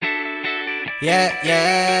Yeah,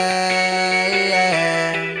 yeah,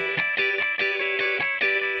 yeah.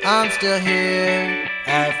 I'm still here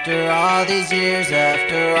after all these years,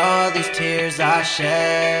 after all these tears I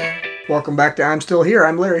shed. Welcome back to I'm Still Here.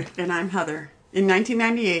 I'm Larry. And I'm Heather. In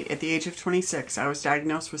 1998, at the age of 26, I was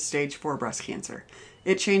diagnosed with stage 4 breast cancer.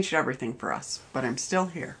 It changed everything for us, but I'm still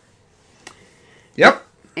here. Yep.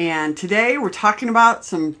 And today we're talking about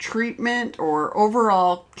some treatment or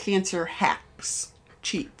overall cancer hacks,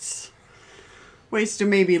 cheats. Ways to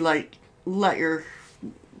maybe let your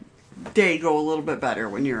day go a little bit better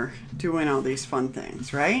when you're doing all these fun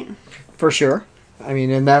things, right? For sure. I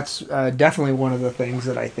mean, and that's definitely one of the things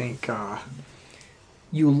that I think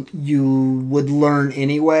you would learn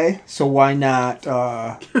anyway. So why not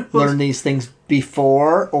learn these things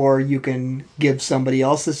before, or you can give somebody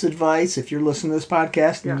else this advice if you're listening to this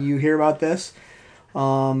podcast and you hear about this.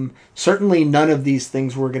 Certainly none of these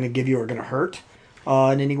things we're going to give you are going to hurt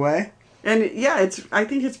in any way. And yeah, I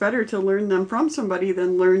think it's better to learn them from somebody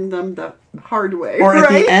than learn them the hard way. Or right? at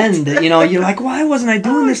the end, you're like, why wasn't I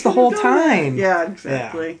doing this the whole time? Yeah,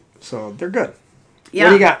 exactly. Yeah. So they're good. Yeah. What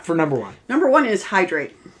do you got for number one? Number one is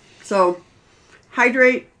hydrate. So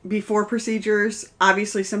hydrate before procedures.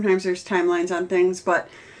 Obviously, sometimes there's timelines on things, but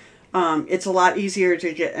it's a lot easier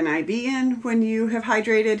to get an IV in when you have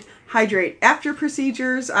hydrated. Hydrate after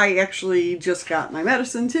procedures. I actually just got my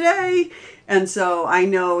medicine today, and so I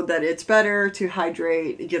know that it's better to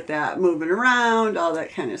hydrate, get that moving around, all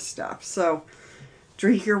that kind of stuff. So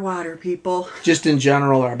drink your water, people. Just in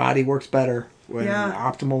general, our body works better when Yeah. the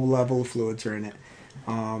optimal level of fluids are in it.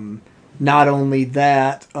 Not only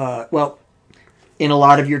that, in a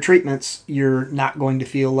lot of your treatments, you're not going to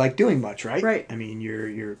feel like doing much, right? Right. I mean,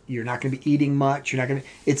 you're not going to be eating much. You're not going to.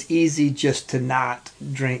 It's easy just to not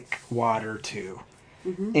drink water too,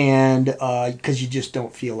 and because you just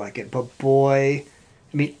don't feel like it. But boy,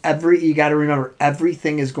 I mean, you got to remember,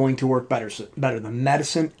 everything is going to work better. Better than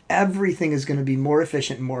medicine. Everything is going to be more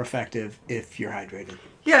efficient and more effective if you're hydrated.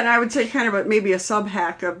 Yeah, and I would say kind of maybe a sub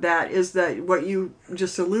hack of that is that what you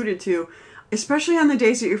just alluded to, especially on the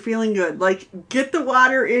days that you're feeling good, like get the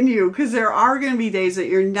water in you, because there are going to be days that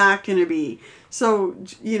you're not going to be. So,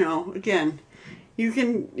 again, you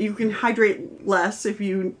can hydrate less if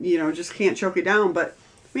you just can't choke it down. But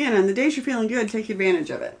man, on the days you're feeling good, take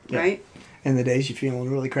advantage of it, right? And the days you're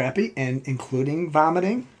feeling really crappy, and including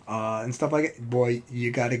vomiting and stuff like it, boy,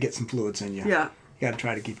 you got to get some fluids in you. Yeah. You got to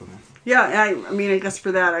try to keep them in. Yeah, I mean, I guess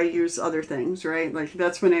for that I use other things, right? Like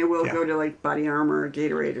that's when I will go to like Body Armor or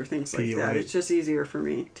Gatorade or things like that. It's just easier for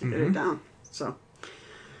me to get it down. So,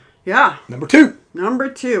 yeah. Number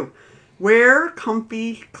two, wear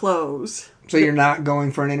comfy clothes. So you're not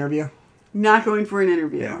going for an interview? Not going for an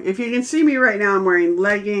interview. Yeah. If you can see me right now, I'm wearing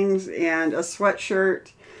leggings and a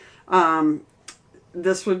sweatshirt.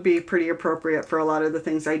 This would be pretty appropriate for a lot of the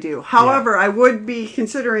things I do. However, I would be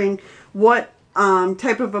considering what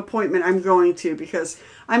type of appointment I'm going to, because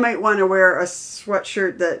I might want to wear a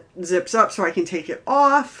sweatshirt that zips up so I can take it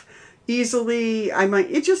off easily.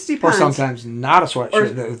 It just depends. Or sometimes not a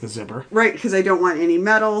sweatshirt with a zipper. Right, because I don't want any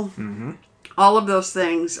metal. Mm-hmm. All of those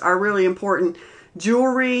things are really important.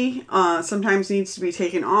 Jewelry sometimes needs to be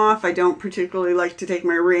taken off. I don't particularly like to take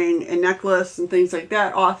my ring and necklace and things like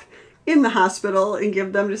that off in the hospital and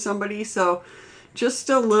give them to somebody. So just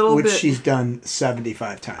a little bit. Which she's done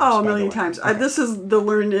 75 times. Oh, a million times. Okay. This is the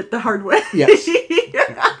learn it the hard way. Yes.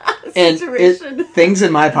 Situation. And things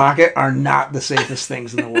in my pocket are not the safest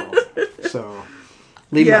things in the world. So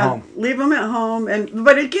leave them at home. Leave them at home.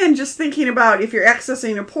 But again, just thinking about if you're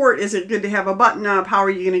accessing a port, is it good to have a button up? How are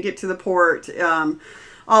you going to get to the port?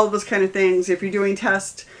 All of those kind of things. If you're doing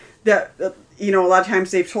tests that, a lot of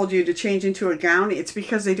times they've told you to change into a gown, it's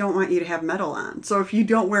because they don't want you to have metal on. So if you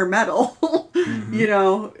don't wear metal,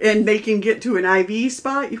 and they can get to an IV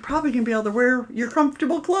spot, you're probably going to be able to wear your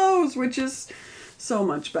comfortable clothes, which is so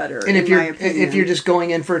much better. And if you're just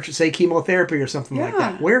going in for, say, chemotherapy or something like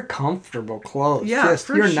that, wear comfortable clothes. Yeah,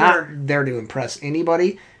 you're not there to impress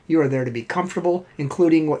anybody. You are there to be comfortable,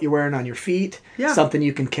 including what you're wearing on your feet. Yeah. Something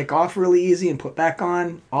you can kick off really easy and put back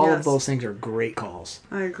on. All of those things are great calls.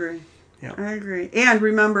 I agree. Yep. I agree. And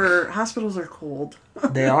remember, hospitals are cold.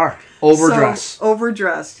 They are. Overdressed.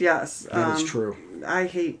 Overdressed, yes. That is true. I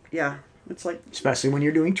hate, it's like... Especially when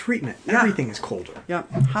you're doing treatment. Yeah. Everything is colder. Yeah.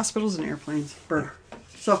 Hospitals and airplanes. Brr.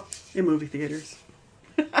 So, in movie theaters.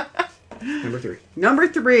 Number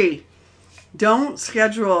three. Don't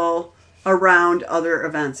schedule around other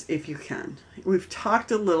events if you can. We've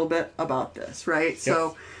talked a little bit about this, right? Yep.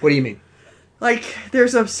 So, what do you mean? Like,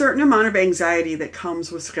 there's a certain amount of anxiety that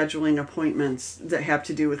comes with scheduling appointments that have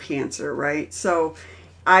to do with cancer, right? So,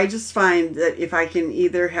 I just find that if I can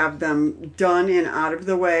either have them done and out of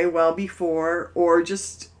the way well before, or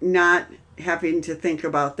just not having to think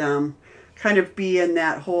about them, kind of be in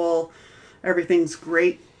that whole everything's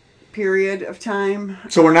great period of time.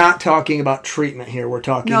 So we're not talking about treatment here. We're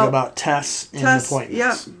talking about tests and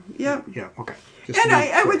appointments. Yep. Yeah, okay. And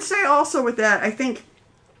I would say also with that, I think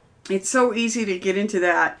it's so easy to get into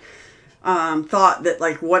that thought that,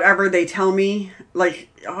 like, whatever they tell me, like,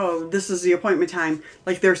 oh, this is the appointment time,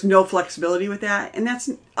 like, there's no flexibility with that. And that's,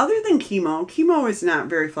 other than chemo is not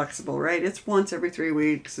very flexible, right? It's once every 3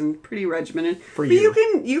 weeks and pretty regimented. For you.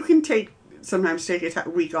 But you can sometimes take a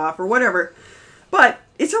week off or whatever. But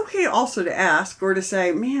it's okay also to ask, or to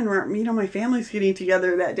say, man, my family's getting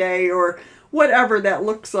together that day, or whatever that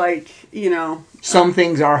looks like, Some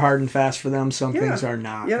things are hard and fast for them. Some things are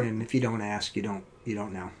not. Yep. And if you don't ask, you don't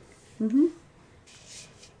know. Mm-hmm.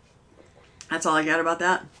 That's all I got about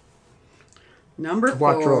that. Number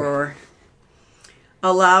Quattro. 4,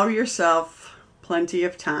 allow yourself plenty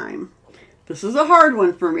of time. This is a hard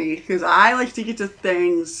one for me because I like to get to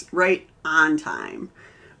things right on time.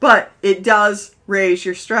 But it does raise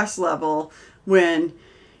your stress level when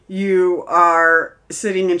you are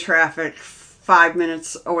sitting in traffic 5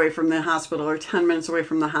 minutes away from the hospital or 10 minutes away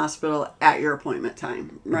from the hospital at your appointment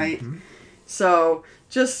time, right? Mm-hmm. So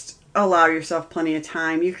just allow yourself plenty of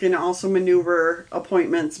time. You can also maneuver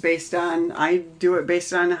appointments I do it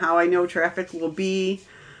based on how I know traffic will be.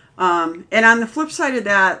 And on the flip side of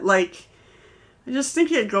that, like, I just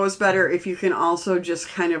think it goes better if you can also just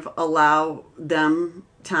kind of allow them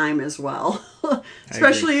time as well.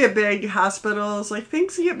 Especially at big hospitals, like,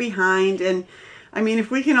 things get behind. And I mean,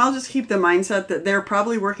 if we can all just keep the mindset that they're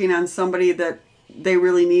probably working on somebody that they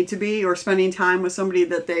really need to be, or spending time with somebody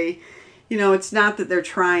that they, it's not that they're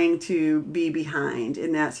trying to be behind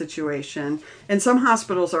in that situation. And some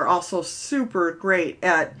hospitals are also super great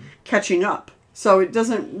at catching up. So it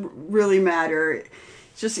doesn't really matter.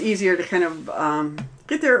 It's just easier to kind of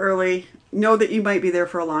get there early, know that you might be there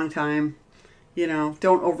for a long time. Don't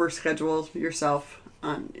overschedule yourself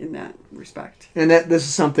in that respect. And this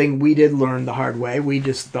is something we did learn the hard way. We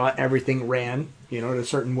just thought everything ran, in a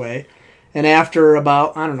certain way. And after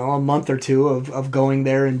about, a month or two of going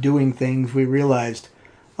there and doing things, we realized,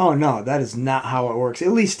 oh, no, that is not how it works,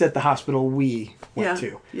 at least at the hospital we went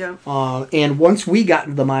to. Yeah. And once we got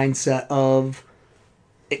into the mindset of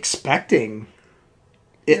expecting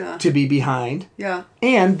it to be behind,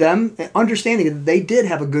 and them understanding that they did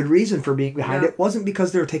have a good reason for being behind, it wasn't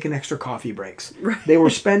because they were taking extra coffee breaks. Right. They were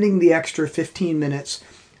spending the extra 15 minutes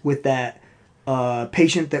with that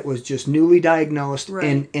patient that was just newly diagnosed,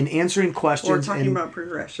 and answering questions, or talking about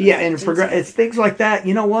progression. Yeah, and it's things like that.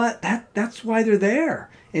 You know what? That's why they're there,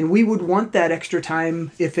 and we would want that extra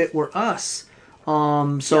time if it were us.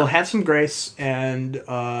 So have some grace and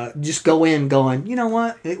just go in going, you know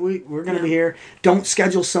what? We're going to be here. Don't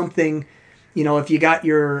schedule something. If you got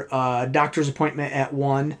your doctor's appointment at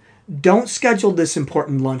 1, don't schedule this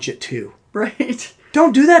important lunch at 2. Right.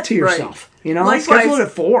 Don't do that to yourself. Likewise, schedule it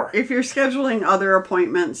at 4. If you're scheduling other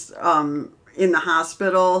appointments in the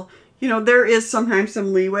hospital, there is sometimes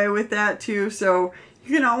some leeway with that too. So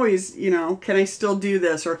you can always, can I still do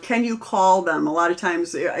this? Or can you call them? A lot of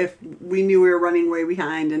times if we knew we were running way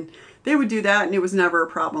behind, and they would do that, and it was never a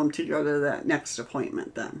problem to go to that next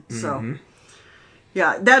appointment then. Mm-hmm. So,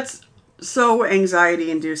 yeah, that's so anxiety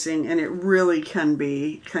inducing, and it really can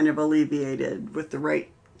be kind of alleviated with the right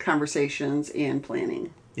conversations and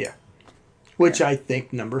planning. Yeah. Which I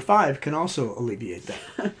think number 5 can also alleviate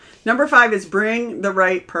that. Number 5 is bring the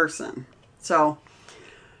right person. So,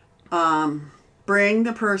 bring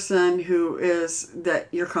the person that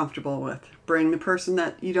you're comfortable with. Bring the person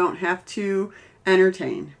that you don't have to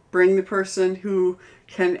entertain. Bring the person who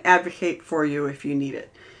can advocate for you if you need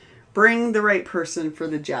it. Bring the right person for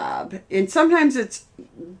the job. And sometimes it's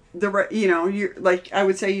the right, you're like, I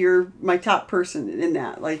would say you're my top person in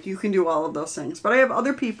that. Like, you can do all of those things. But I have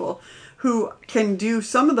other people who can do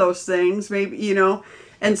some of those things, maybe,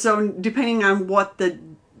 and so depending on what the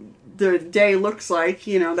day looks like,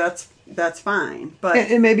 that's fine. But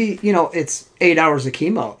and maybe, it's 8 hours of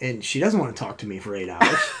chemo and she doesn't want to talk to me for 8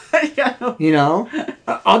 hours.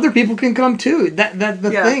 Other people can come too. That's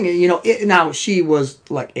the thing. Now she was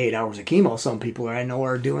like 8 hours of chemo. Some people I know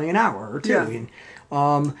are doing an hour or 2. Yeah.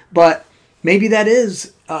 And, but maybe that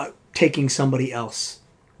is taking somebody else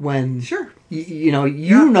when you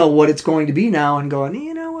know what it's going to be now, and going,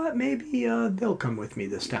 you know what, maybe they'll come with me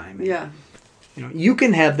this time. And, you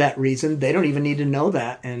can have that reason. They don't even need to know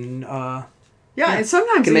that. And and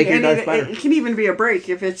sometimes can make your life better. It can even be a break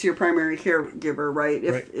if it's your primary caregiver, right?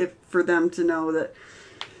 If for them to know that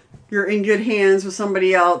you're in good hands with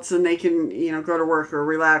somebody else, and they can, go to work or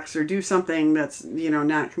relax or do something that's,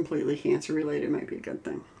 not completely cancer related, might be a good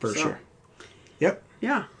thing. For sure. Yep.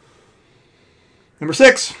 Yeah. Number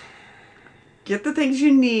 6. Get the things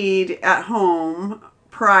you need at home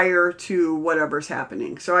prior to whatever's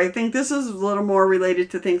happening. So I think this is a little more related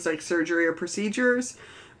to things like surgery or procedures,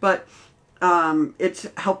 but it's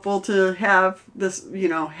helpful to have this,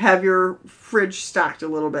 have your fridge stocked a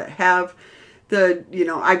little bit. Have the,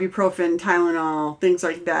 ibuprofen, Tylenol, things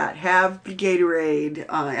like that. Have the Gatorade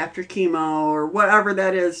after chemo or whatever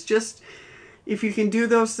that is. Just if you can do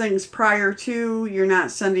those things prior to, you're not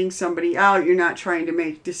sending somebody out. You're not trying to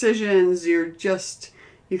make decisions. You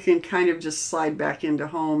can kind of just slide back into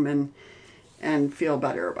home and feel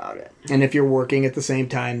better about it. And if you're working at the same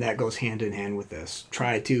time, that goes hand in hand with this.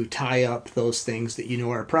 Try to tie up those things that you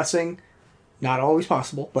know are pressing. Not always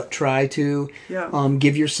possible, but try to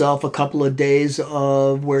give yourself a couple of days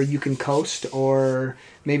of where you can coast, or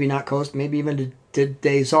maybe not coast, maybe even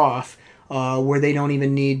days off, where they don't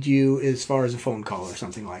even need you as far as a phone call or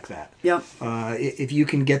something like that. Yep. If you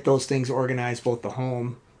can get those things organized, both the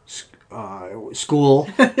home, school,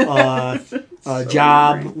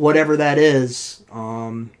 job, whatever that is, it's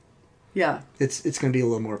going to be a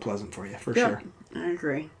little more pleasant for you, for sure. I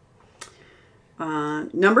agree.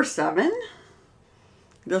 Number 7.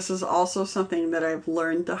 This is also something that I've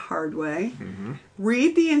learned the hard way. Mm-hmm.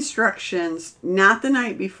 Read the instructions, not the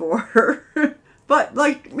night before, but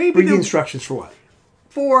maybe read the instructions for what?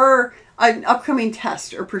 For an upcoming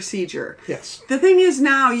test or procedure. Yes. The thing is,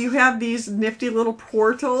 now you have these nifty little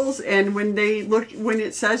portals, and when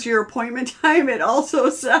it says your appointment time, it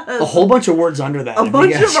also says a whole bunch of words under that. A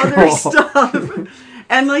bunch of other stuff.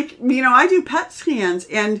 And I do PET scans,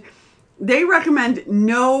 and they recommend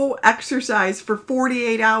no exercise for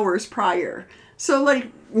 48 hours prior. So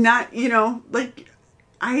I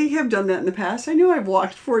have done that in the past. I know I've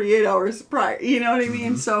walked 48 hours prior. You know what I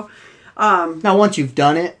mean? Mm-hmm. So now, once you've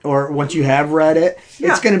done it, or once you have read it,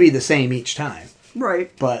 it's going to be the same each time.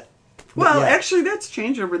 Right. But actually, that's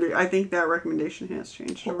changed over the... I think that recommendation has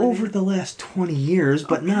changed over the last 20 years,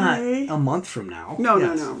 but not a month from now. No,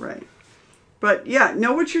 right. But,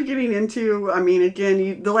 know what you're getting into. I mean,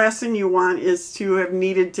 again, the last thing you want is to have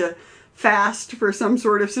needed to fast for some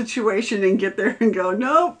sort of situation and get there and go,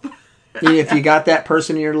 nope. If you got that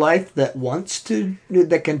person in your life that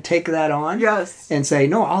that can take that on, yes, and say,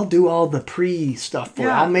 no, I'll do all the pre-stuff for you.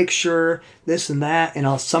 I'll make sure this and that, and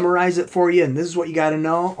I'll summarize it for you, and this is what you got to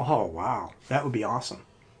know. Oh, wow. That would be awesome.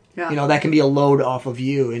 Yeah. That can be a load off of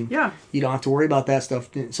you, and you don't have to worry about that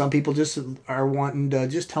stuff. Some people just are wanting to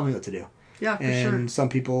just tell me what to do. Yeah, for sure. And some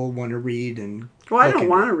people want to read and... Well, I don't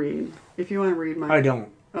want to read. If you want to read I don't.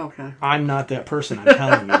 Okay. I'm not that person. I'm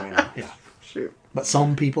telling you right now. Yeah. Shoot. But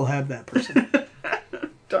some people have that person.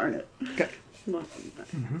 Darn it. Okay.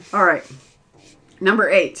 Mm-hmm. All right. Number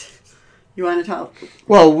 8. You want to tell?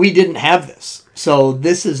 Well, we didn't have this. So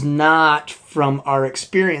this is not from our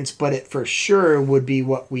experience, but it for sure would be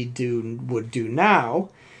what we would do now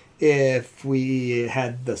if we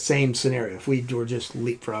had the same scenario, if we were just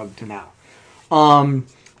leapfrog to now.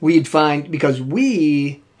 We'd find, because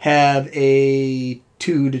we have a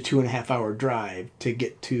 2 to 2.5 hour drive to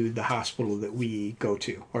get to the hospital that we go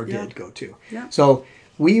to, or did go to. Yeah. So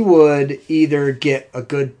we would either get a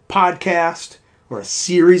good podcast or a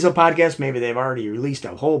series of podcasts. Maybe they've already released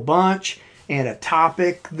a whole bunch, and a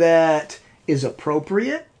topic that is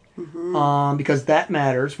appropriate, because that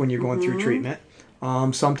matters when you're going through treatment.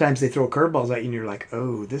 Sometimes they throw curveballs at you and you're like,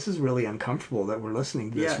 oh, this is really uncomfortable that we're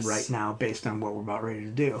listening to this right now based on what we're about ready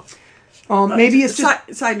to do. Maybe it's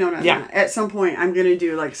just... Side note on that. At some point, I'm going to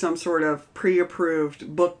do some sort of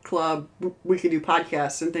pre-approved book club. We could do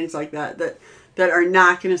podcasts and things like that are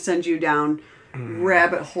not going to send you down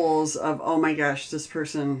rabbit holes of, oh my gosh, this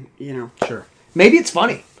person, Sure. Maybe it's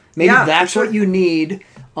funny. Maybe that's what you need.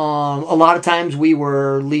 A lot of times we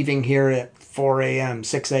were leaving here at 4 a.m.,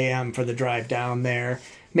 6 a.m. for the drive down there.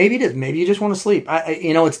 Maybe it is. Maybe you just want to sleep.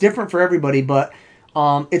 It's different for everybody, but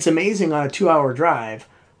it's amazing on a 2-hour drive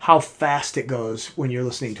how fast it goes when you're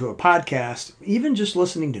listening to a podcast, even just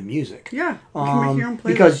listening to music. Yeah, you can make your own playlist.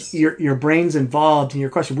 Because your brain's involved in your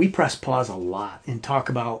question. We press pause a lot and talk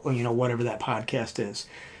about whatever that podcast is.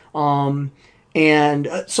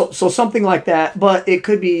 So something like that. But it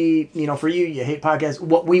could be, for you hate podcasts.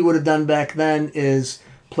 What we would have done back then is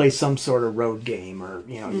play some sort of road game, or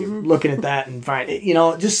you're looking at that and find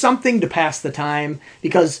just something to pass the time,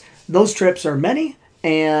 because those trips are many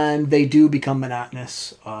and they do become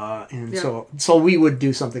monotonous. So we would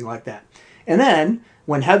do something like that. And then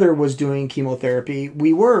when Heather was doing chemotherapy,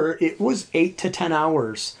 it was 8 to 10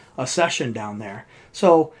 hours a session down there.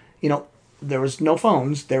 So there was no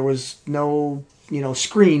phones, there was no,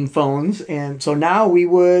 screen phones. And so now we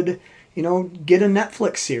would, get a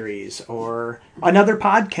Netflix series or another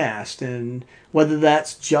podcast. And whether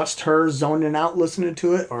that's just her zoning out listening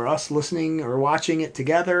to it or us listening or watching it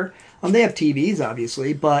together. They have TVs,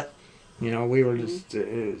 obviously, but, we were just,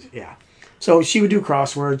 yeah. So she would do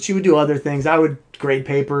crosswords. She would do other things. I would grade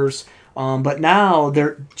papers. But now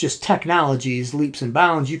they're just technologies, leaps and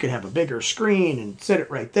bounds. You could have a bigger screen and sit it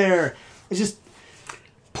right there. It's just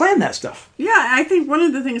plan that stuff. Yeah, I think one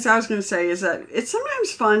of the things I was going to say is that it's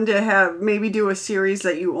sometimes fun to maybe do a series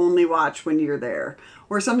that you only watch when you're there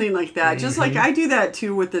or something like that. Just like I do that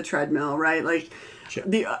too with the treadmill, right? Like Sure.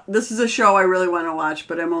 This is a show I really want to watch,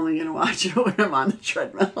 but I'm only going to watch it when I'm on the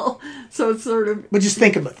treadmill. So it's sort of... But just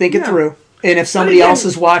think it through. And if somebody else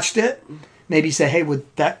has watched it, maybe say, hey, would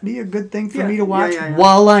that be a good thing for me to watch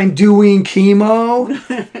while I'm doing chemo?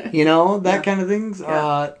 That kind of things.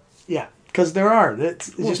 Yeah. Because there are.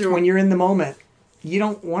 It's just when you're in the moment, you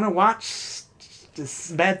don't want to watch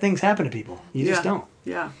bad things happen to people. You just don't.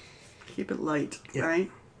 Yeah. Keep it light, right?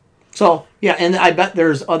 So, yeah, and I bet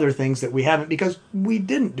there's other things that we haven't because we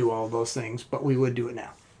didn't do all those things, but we would do it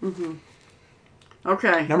now. Mm-hmm.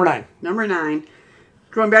 Okay. Number 9.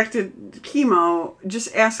 Going back to chemo,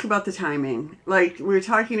 just ask about the timing. Like, we were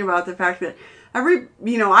talking about the fact that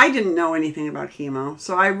I didn't know anything about chemo,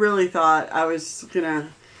 so I really thought I was going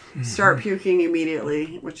to start puking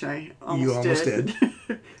immediately, which I almost did.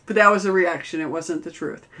 But that was a reaction. It wasn't the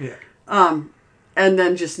truth. Yeah. And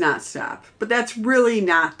then just not stop. But that's really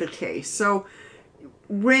not the case. So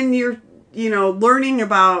when you're, learning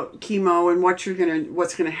about chemo and what's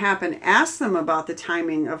going to happen, ask them about the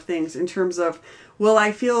timing of things in terms of, will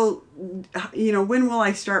I feel, when will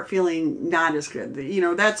I start feeling not as good?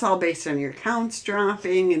 That's all based on your counts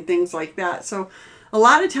dropping and things like that. So a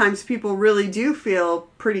lot of times people really do feel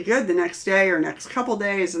pretty good the next day or next couple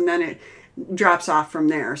days, and then it drops off from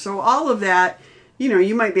there. So all of that,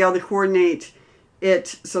 you might be able to coordinate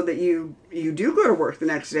it so that you do go to work the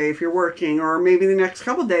next day if you're working, or maybe the next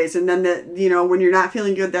couple days, and then when you're not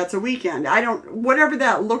feeling good, that's a weekend. Whatever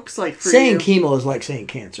that looks like for you. Saying chemo is like saying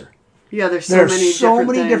cancer. Yeah, there's so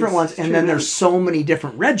many different ones, and then there's so many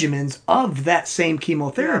different regimens of that same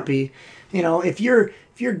chemotherapy. Yeah. If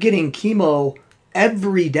you're getting chemo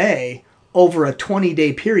every day over a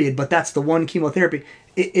 20-day period, but that's the one chemotherapy,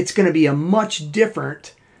 it's going to be a much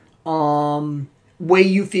different way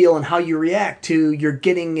you feel and how you react to you're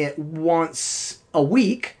getting it once a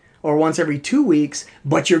week or once every 2 weeks,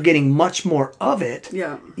 but you're getting much more of it.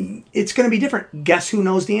 Yeah. It's going to be different. Guess who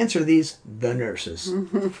knows the answer to these? The nurses.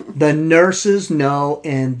 The nurses know,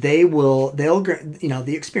 and they'll,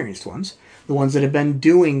 the experienced ones, the ones that have been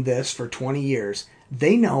doing this for 20 years,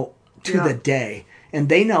 they know to the day. And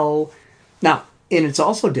they know, now, and it's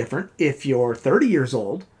also different if you're 30 years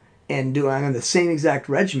old and doing the same exact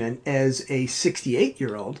regimen as a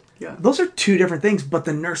 68-year-old. Yeah. Those are two different things, but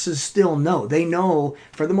the nurses still know. They know,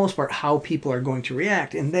 for the most part, how people are going to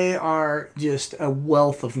react, and they are just a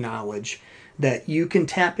wealth of knowledge that you can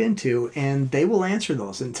tap into, and they will answer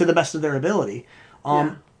those and to the best of their ability.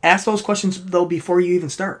 Ask those questions, though, before you even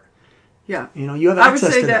start. Yeah. You have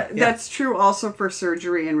access to that. I would say that's true also for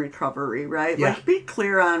surgery and recovery, right? Yeah. Like, be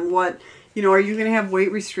clear on what... are you going to have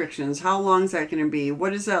weight restrictions? How long is that going to be?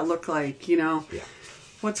 What does that look like?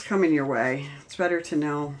 What's coming your way? It's better to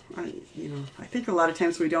know. I think a lot of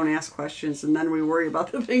times we don't ask questions, and then we worry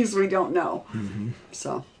about the things we don't know. Mm-hmm.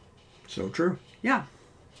 So true. Yeah.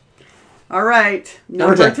 All right.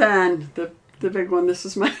 Number 10. The big one. This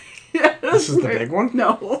is my... This is the big one?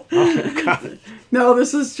 No. Oh, God. No,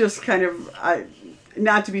 this is just kind of...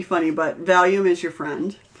 not to be funny, but Valium is your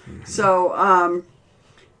friend. Mm-hmm. So...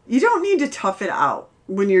 you don't need to tough it out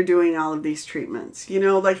when you're doing all of these treatments.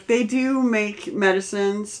 They do make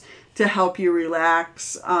medicines to help you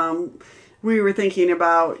relax. We were thinking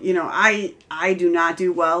about, I do not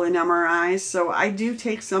do well in MRIs, so I do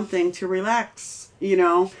take something to relax,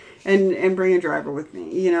 and bring a driver with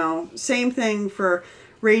me. Same thing for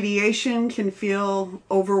radiation can feel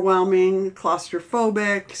overwhelming,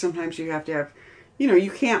 claustrophobic. Sometimes you have to have,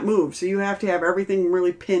 you can't move, so you have to have everything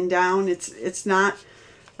really pinned down. It's not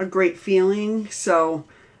a great feeling. So,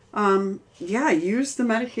 use the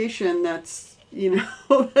medication that's,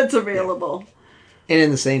 that's available. And in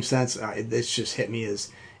the same sense, this just hit me as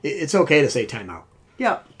it's okay to say time out.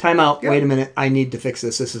 Yeah. Time out. Yep. Wait a minute. I need to fix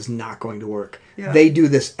this. This is not going to work. Yeah. They do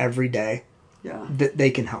this every day. Yeah. They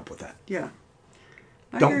can help with that. Yeah.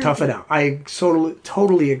 Don't tough it out. I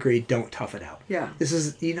totally agree. Don't tough it out. Yeah.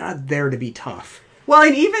 You're not there to be tough. Well,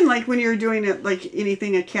 and even like when you're doing it, like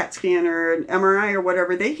anything, a CAT scan or an MRI or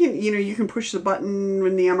whatever, they can, you can push the button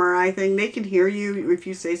when the MRI thing, they can hear you if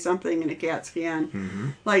you say something in a CAT scan. Mm-hmm.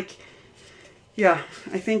 Like, yeah,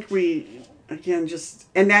 I think again,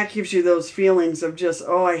 and that gives you those feelings of just,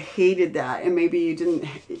 oh, I hated that, and maybe you didn't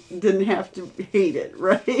have to hate it,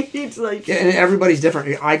 right? It's like, yeah, and everybody's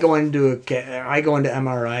different. I go into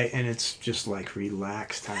MRI, and it's just like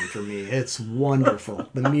relax time for me. It's wonderful.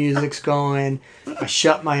 The music's going. I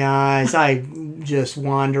shut my eyes. I just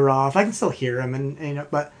wander off. I can still hear them,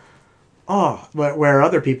 but where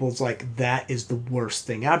other people's like that is the worst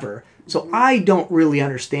thing ever. So I don't really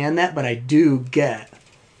understand that, but I do get.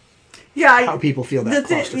 Yeah, how people feel that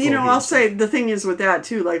claustrophobia. I'll say the thing is with that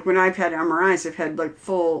too. Like when I've had MRIs, I've had like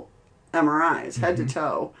full MRIs, head to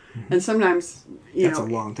toe, and sometimes that's a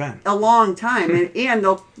long time. A long time, and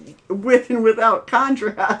they'll with and without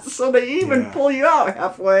contrast, so they even pull you out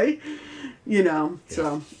halfway.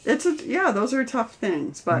 So it's those are tough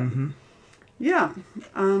things, but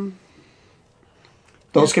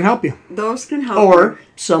those can help you. Those can help. Or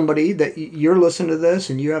somebody that you're listening to this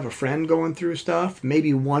and you have a friend going through stuff.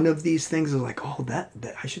 Maybe one of these things is like, oh, that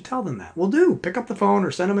I should tell them that. Well, pick up the phone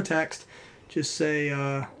or send them a text. Just say,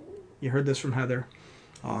 you heard this from Heather.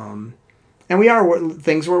 And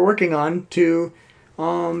things we're working on to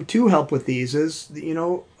help with these is,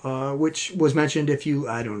 which was mentioned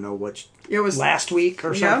I don't know what. It was last week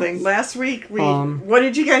or something. Last week. What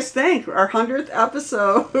did you guys think? Our 100th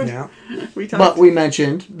episode. Yeah. We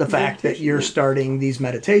mentioned the fact that you're starting these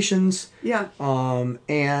meditations. Yeah.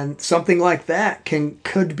 And something like that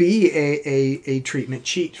could be a treatment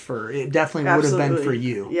sheet for it. Definitely would have been for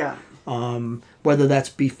you. Yeah. Whether that's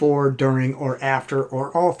before, during, or after,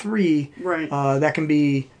 or all three. Right. That can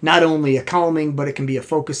be not only a calming, but it can be a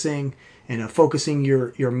focusing. And focusing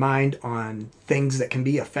your mind on things that can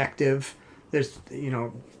be effective. There's,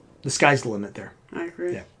 the sky's the limit there. I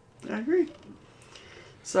agree. Yeah. I agree.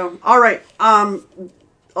 So, all right.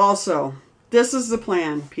 Also, this is the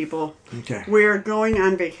plan, people. Okay. We're going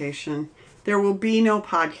on vacation. There will be no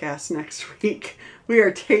podcast next week. We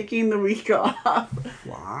are taking the week off.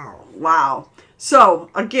 Wow. So,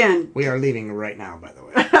 again. We are leaving right now, by the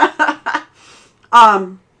way.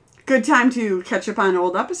 Good time to catch up on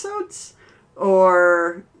old episodes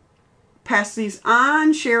or pass these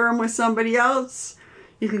on, share them with somebody else.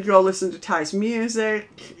 You can go listen to Ty's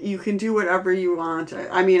music. You can do whatever you want.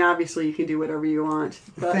 I mean, obviously, you can do whatever you want.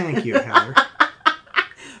 But Thank you, Heather.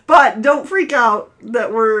 But don't freak out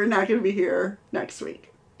that we're not going to be here next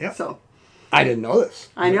week. Yep. So I didn't know this.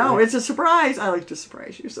 I know. It's a surprise. I like to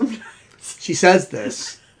surprise you sometimes. She says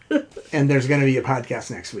this, and there's going to be a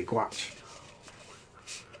podcast next week. Watch.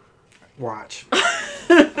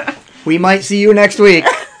 We might see you next week.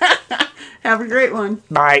 Have a great one.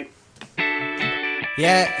 Bye.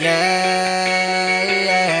 Yeah.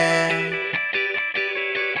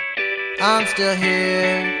 I'm still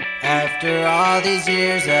here. After all these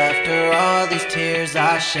years, after all these tears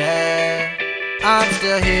I shed, I'm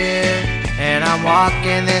still here. And I'm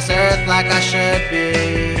walking this earth like I should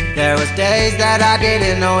be. There was days that I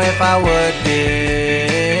didn't know if I would be.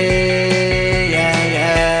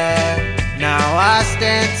 Now I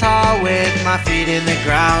stand tall with my feet in the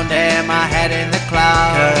ground and my head in the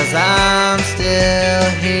clouds. 'Cause I'm still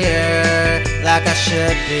here like I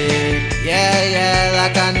should be. Yeah,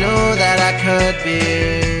 like I knew that I could be.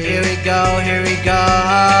 Here we go.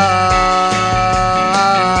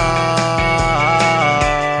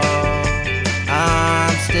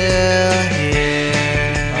 I'm still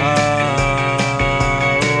here.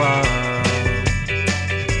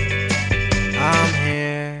 I'm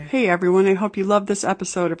here. Hey everyone, I hope you loved this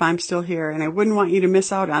episode of I'm Still Here, and I wouldn't want you to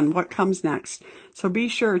miss out on what comes next. So be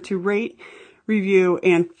sure to rate, review,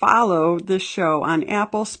 and follow this show on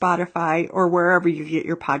Apple, Spotify, or wherever you get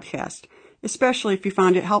your podcast, especially if you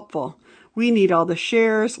found it helpful. We need all the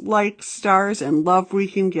shares, likes, stars, and love we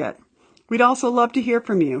can get. We'd also love to hear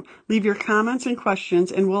from you. Leave your comments and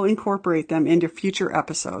questions, and we'll incorporate them into future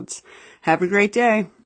episodes. Have a great day.